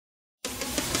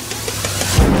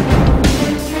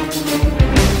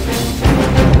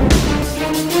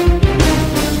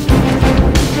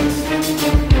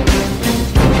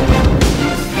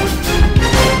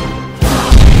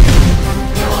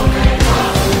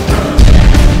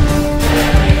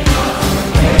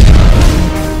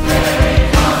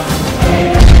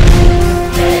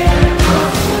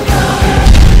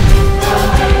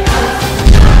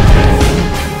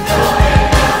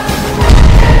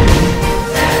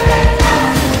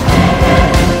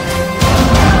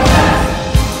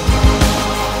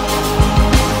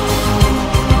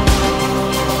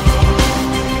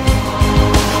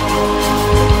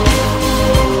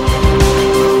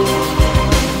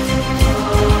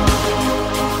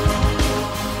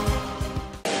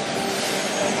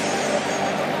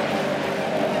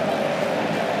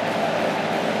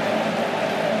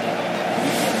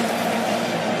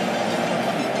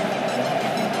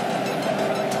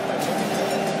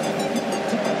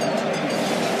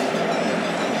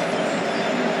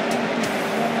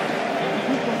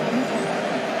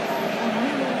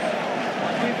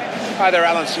Hi there,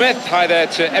 Alan Smith. Hi there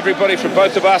to everybody from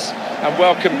both of us, and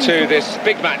welcome to this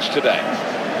big match today.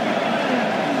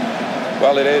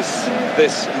 Well, it is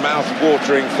this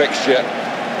mouth-watering fixture.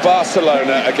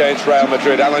 Barcelona against Real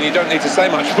Madrid. Alan, you don't need to say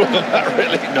much more than that,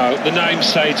 really. No, the names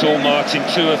say it all, Martin.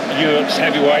 Two of Europe's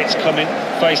heavyweights coming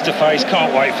face-to-face.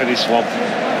 Can't wait for this one.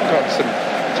 Got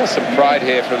just some pride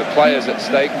here for the players at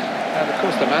stake. And, of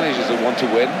course, the managers will want to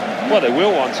win. Well, they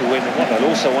will want to win. And what they'll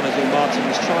also want to do, Martin,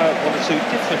 is try out one or two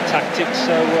different tactics.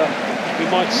 So we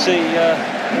might see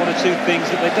one or two things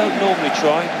that they don't normally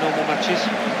try in normal matches.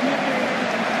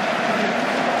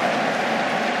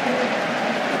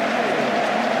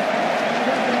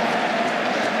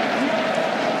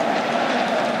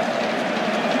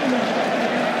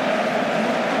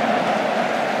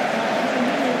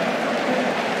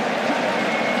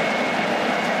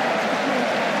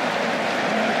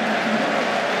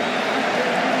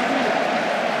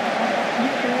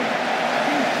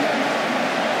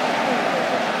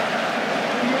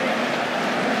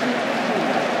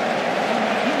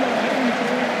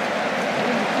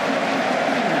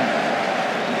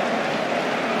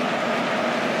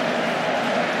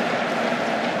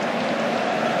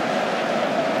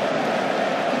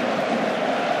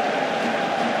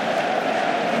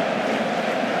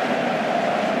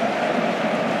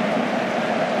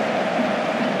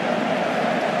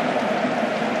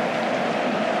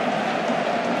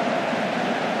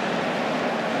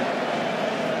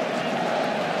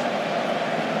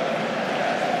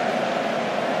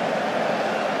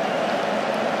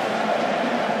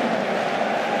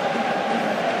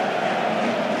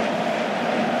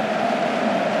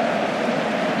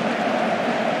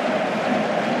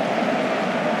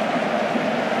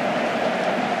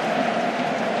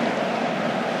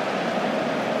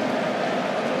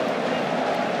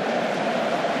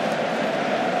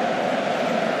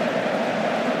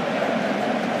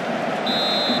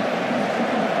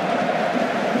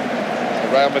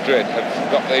 Real Madrid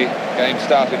have got the game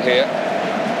started here.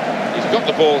 He's got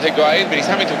the ball, Higuain, but he's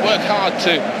having to work hard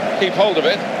to keep hold of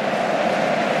it.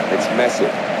 It's Messi.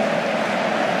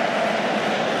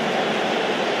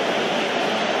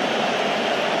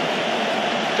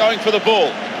 Going for the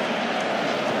ball.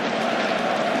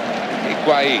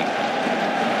 Higuain.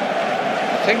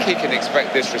 I think he can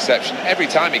expect this reception every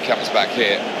time he comes back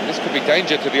here. This could be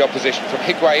danger to the opposition from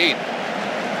Higuain.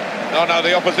 No,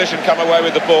 the opposition come away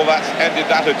with the ball. That's ended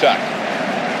that attack.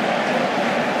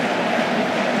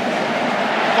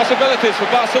 Possibilities for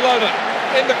Barcelona.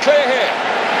 In the clear here.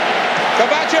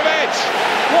 Kovacevic.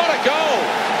 What a goal!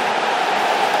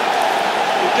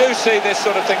 You do see this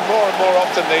sort of thing more and more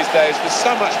often these days. There's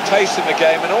so much pace in the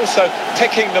game and also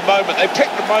picking the moment. They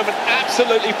picked the moment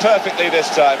absolutely perfectly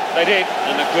this time. They did,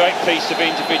 and a great piece of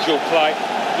individual play.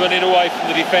 Running away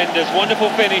from the defenders. Wonderful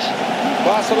finish.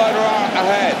 Barcelona are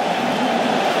ahead.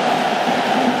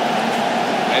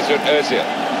 Özil.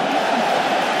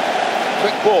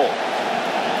 Quick ball.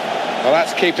 Well,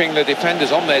 that's keeping the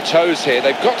defenders on their toes here.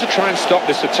 They've got to try and stop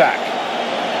this attack.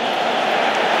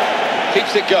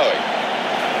 Keeps it going.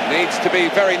 Needs to be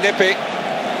very nippy.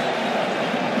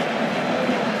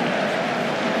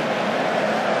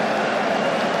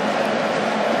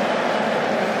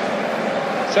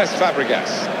 Cesc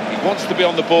Fabregas. He wants to be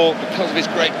on the ball because of his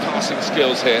great passing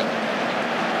skills here.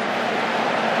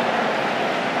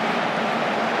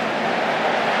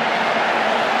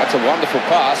 That's a wonderful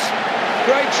pass.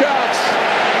 Great chance.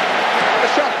 A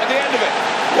shot at the end of it.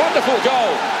 Wonderful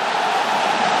goal.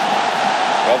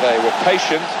 Well, they were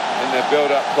patient in their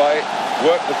build-up play.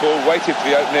 Worked the ball, waited for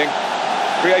the opening,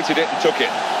 created it and took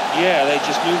it. Yeah, they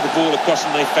just moved the ball across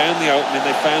and they found the opening.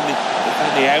 They found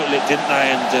the outlet, didn't they?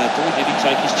 And boy, did he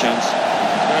take his chance.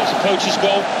 Well, it's a coach's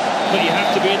goal, but you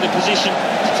have to be in the position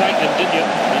to take them, didn't you?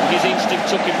 And his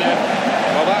instinct took him there.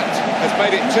 Well, that has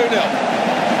made it 2-0.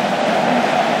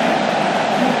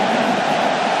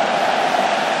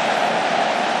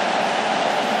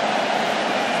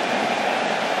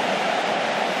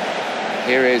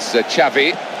 Here is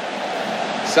Xavi,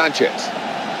 Sanchez.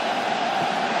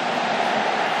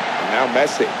 And now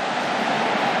Messi.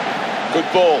 Good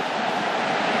ball.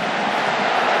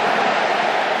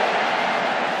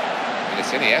 And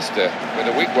it's Iniesta with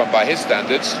a weak one by his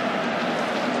standards.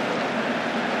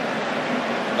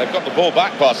 They've got the ball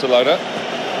back, Barcelona.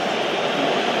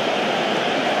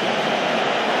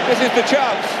 This is the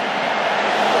chance.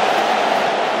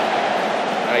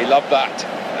 And he loved that.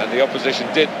 And the opposition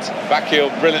didn't. Backheel,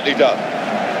 brilliantly done.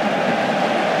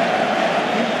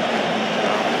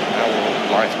 How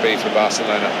will life be for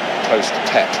Barcelona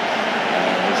post-Pep?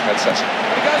 He's had such...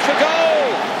 He goes for goal!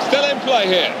 Still in play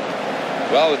here.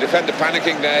 Well, the defender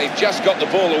panicking there. He just got the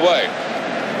ball away.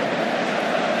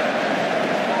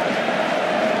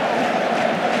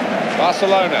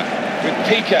 Barcelona with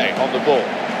Piqué on the ball.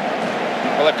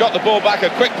 Well, they've got the ball back. A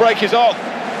quick break is on.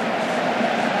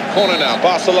 Corner now,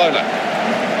 Barcelona.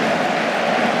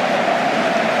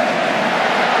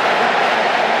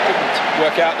 Didn't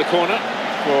work out the corner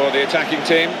for the attacking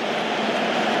team.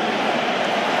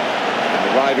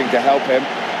 And arriving to help him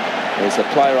is a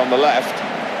player on the left.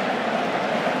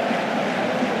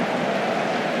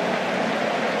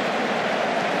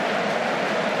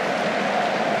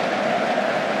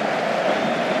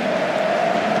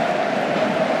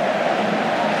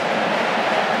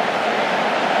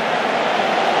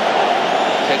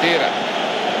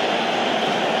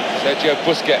 Sergio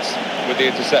Busquets with the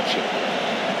interception.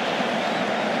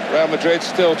 Real Madrid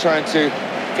still trying to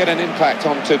get an impact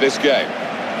onto this game.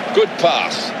 Good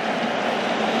pass.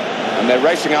 And they're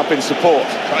racing up in support.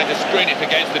 Trying to screen it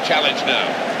against the challenge now.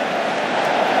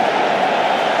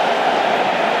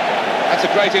 That's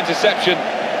a great interception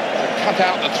to cut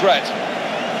out the threat.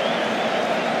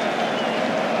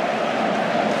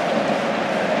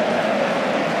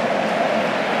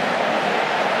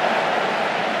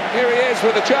 Here he is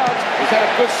with a chance. He's had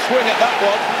a good swing at that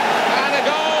one. And a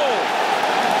goal!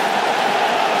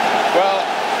 Well,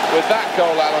 with that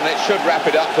goal, Alan, it should wrap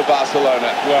it up for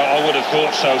Barcelona. Well, I would have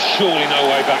thought so. Surely no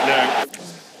way back now.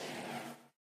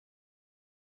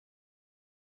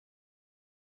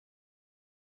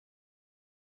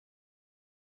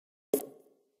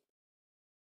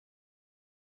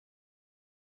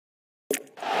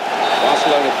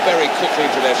 Barcelona very quickly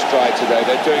into their stride today.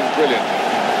 They're doing brilliant.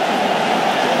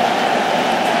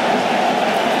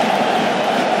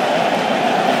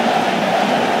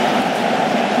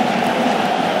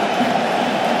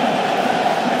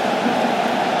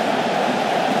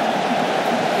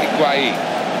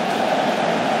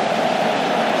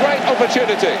 Great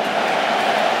opportunity.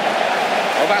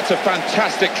 Well, that's a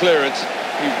fantastic clearance.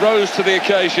 He rose to the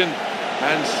occasion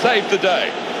and saved the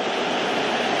day.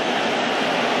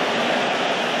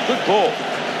 Good ball.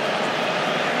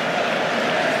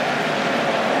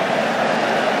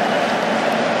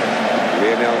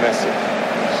 Lionel Messi.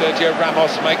 Sergio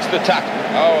Ramos makes the tackle.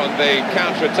 Oh, and the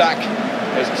counter-attack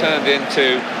has turned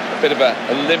into a bit of a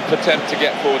limp attempt to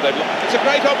get forward. It's a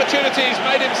great opportunity, he's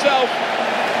made himself.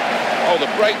 Oh, the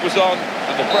break was on,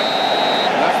 and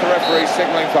that's the referee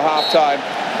signalling for half-time,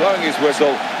 blowing his whistle,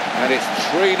 and it's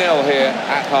 3-0 here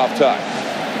at half-time.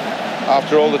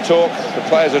 After all the talk, the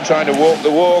players are trying to walk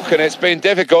the walk, and it's been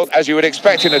difficult, as you would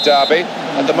expect in a derby.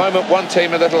 At the moment, one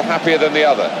team a little happier than the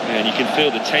other. Yeah, and you can feel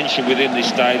the tension within this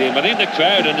stadium. I think the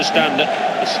crowd understand that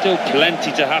there's still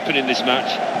plenty to happen in this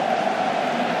match.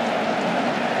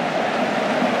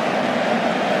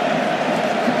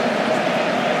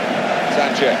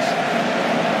 Sanchez.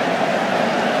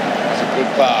 That's a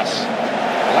good pass.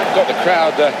 Well, that got the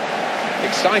crowd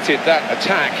excited, that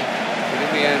attack. But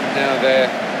in the end, now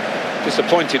they're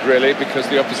disappointed, really, because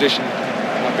the opposition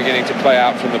are beginning to play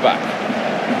out from the back.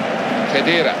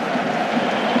 Kedira.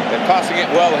 They're passing it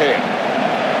well here.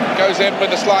 Goes in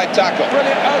with a slide tackle.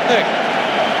 Brilliant opening.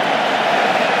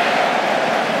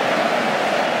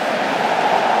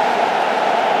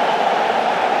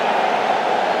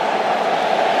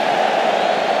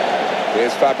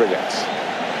 Here's Fabregas.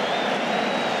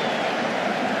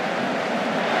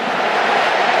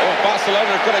 Oh,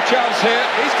 Barcelona have got a chance here.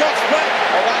 He's got split.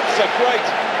 Oh, that's a great,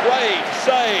 brave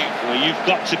save. Well, you've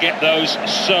got to get those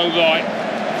so right.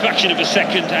 Fraction of a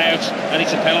second out, and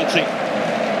it's a penalty.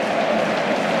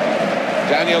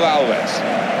 Daniel Alves.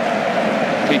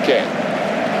 Piqué.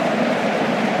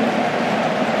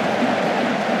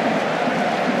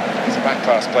 It's a back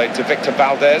pass played to Victor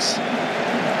Valdez.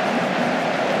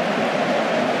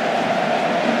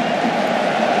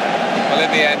 Well, in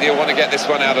the end, he'll want to get this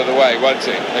one out of the way, won't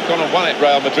he? They've gone and won it,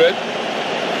 Real Madrid.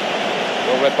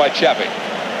 Well read by Xavi.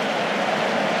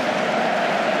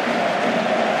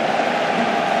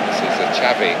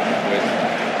 Xavi with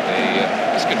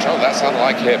the control. That's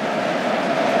unlike him.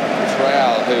 It's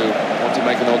Real who want to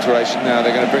make an alteration now.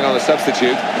 They're going to bring on a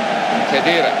substitute.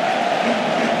 Kedira.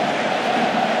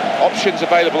 Options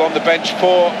available on the bench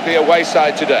for the away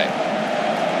side today.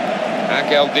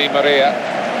 Angel Di Maria.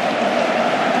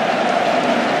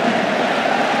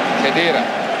 Kedira.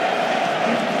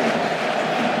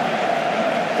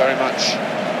 Very much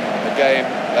a game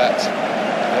that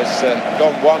has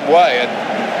gone one way, and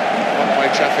one-way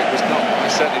traffic was not. I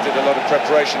certainly did a lot of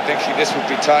preparation thinking this would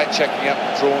be tight, checking up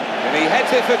and drawn, and he heads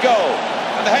it for goal,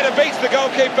 and the header beats the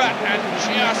goalkeeper and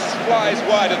just flies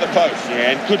wide of the post.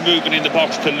 Yeah, and good movement in the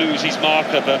box to lose his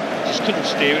marker, but just couldn't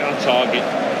steer it on target.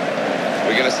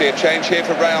 We're going to see a change here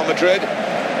for Real Madrid.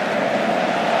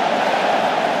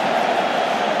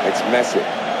 It's Messi.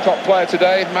 top player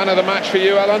today, man of the match for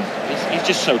you, Alan? He's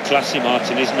just so classy,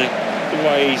 Martin, isn't he? The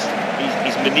way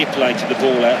he's manipulated the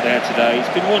ball out there today.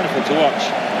 It's been wonderful to watch.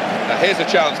 Now here's a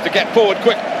chance to get forward.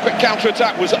 Quick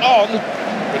counter-attack was on,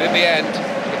 but in the end,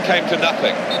 it came to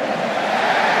nothing.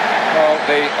 Well,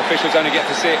 the officials only get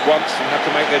to see it once and have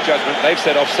to make their judgment. They've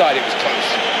said offside, it was close.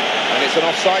 And it's an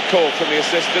offside call from the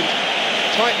assistant.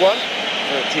 Tight one,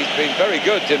 but he's been very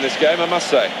good in this game, I must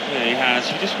say. Yeah, he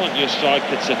has. You just want your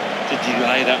striker to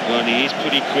delay that one. He is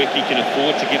pretty quick. He can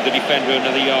afford to give the defender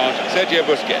another yard. Sergio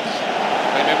Busquets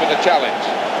came in with a challenge.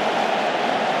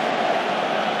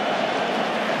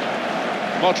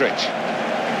 Modric.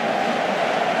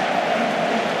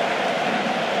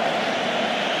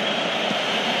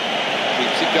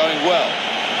 Keeps it going well.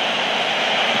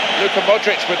 Luka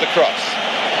Modric with the cross.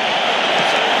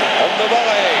 On the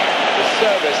volley. The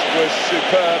service was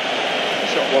superb. The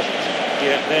shot wasn't.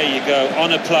 Yeah, there you go.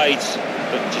 On a plate,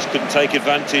 but just couldn't take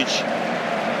advantage.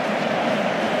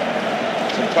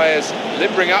 Some players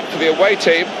limbering up for the away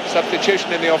team.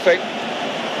 Substitution in the offing.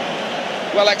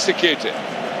 Well executed.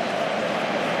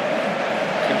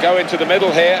 Can go into the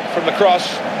middle here from the cross.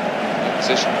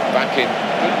 Position back in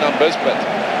good numbers, but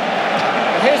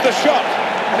here's the shot,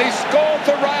 and he's scored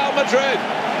for Real Madrid.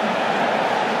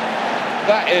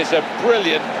 That is a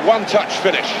brilliant one-touch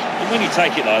finish. And when you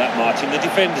take it like that, Martin, the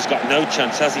defender's got no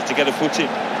chance, has he, to get a foot in?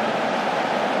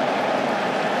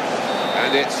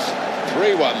 And it's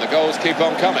 3-1. The goals keep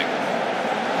on coming.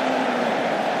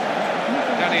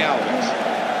 Dani Alves.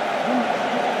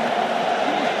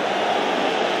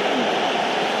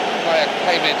 Player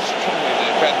came in strongly to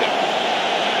defend him.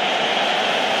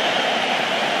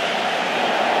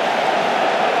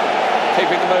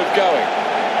 Keeping the move going.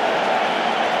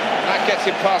 That gets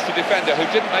him past the defender, who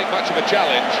didn't make much of a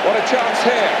challenge. What a chance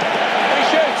here. He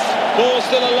shoots. Ball's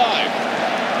still alive.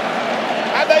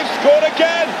 And they've scored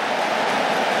again.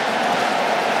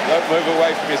 Don't move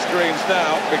away from your screens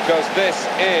now, because this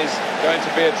is going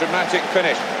to be a dramatic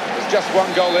finish. There's just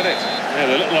one goal in it. Yeah,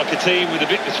 they look like a team with a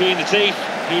bit between the teeth.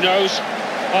 Who knows?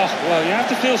 Oh, well, you have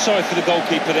to feel sorry for the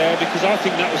goalkeeper there, because I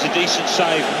think that was a decent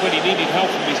save. When he needed help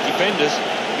from his defenders,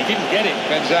 he didn't get it.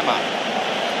 Benzema.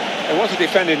 They want to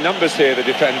defend in numbers here, the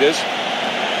defenders.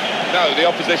 No, the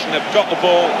opposition have got the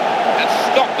ball and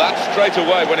stopped that straight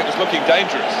away when it was looking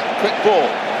dangerous. Quick ball.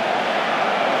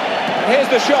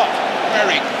 Here's the shot.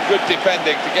 Very good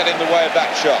defending to get in the way of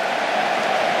that shot.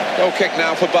 Goal kick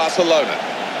now for Barcelona.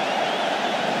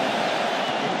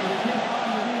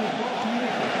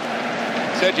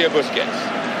 Sergio Busquets.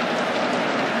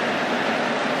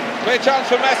 Clear chance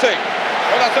for Messi.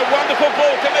 Oh, that's a wonderful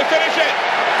ball. Can they finish it?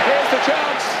 Here's the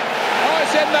chance. Oh,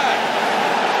 it's in there.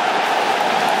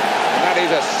 And that is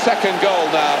a second goal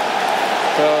now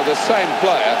for the same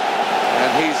player, and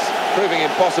he's proving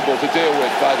impossible to deal with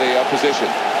by the opposition.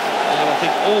 Well, I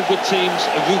think all good teams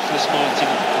are ruthless, Martin,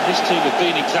 and this team have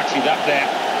been exactly that there.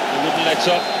 They wouldn't let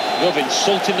up, rubbing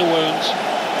salt in the wounds.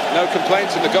 No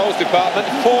complaints in the goals department.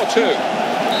 4-2.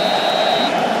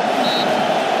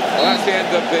 Well, that's the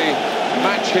end of the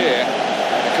match here.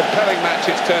 A compelling match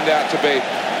it's turned out to be.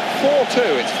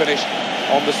 4-2 it's finished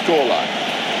on the scoreline.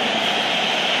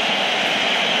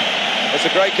 It's a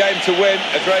great game to win,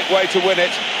 a great way to win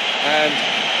it, and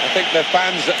I think the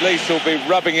fans at least will be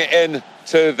rubbing it in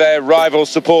to their rival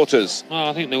supporters. Well,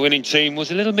 I think the winning team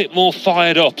was a little bit more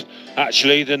fired up,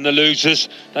 actually, than the losers.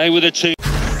 They were the team.